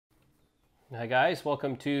Hi guys,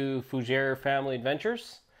 welcome to Fougere Family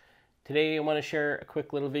Adventures. Today I want to share a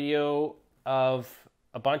quick little video of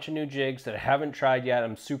a bunch of new jigs that I haven't tried yet.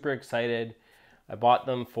 I'm super excited. I bought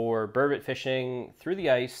them for burbot fishing through the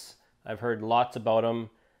ice. I've heard lots about them.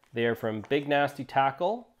 They are from Big Nasty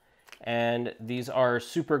Tackle, and these are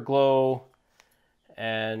super glow,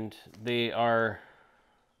 and they are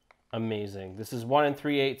amazing. This is 1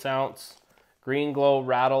 3/8 ounce green glow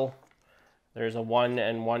rattle. There's a 1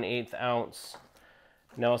 1/8 ounce.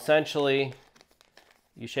 Now essentially,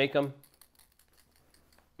 you shake them.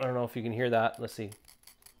 I don't know if you can hear that. Let's see.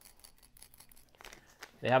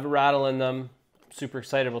 They have a rattle in them. I'm super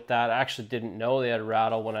excited about that. I actually didn't know they had a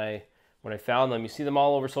rattle when I found them. You see them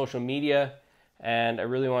all over social media, and I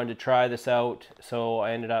really wanted to try this out, so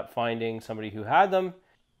I ended up finding somebody who had them.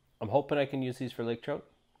 I'm hoping I can use these for lake trout.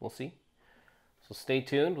 We'll see. So stay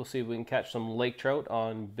tuned. We'll see if we can catch some lake trout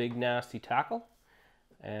on Big Nasty Tackle,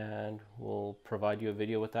 and we'll provide you a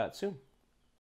video with that soon.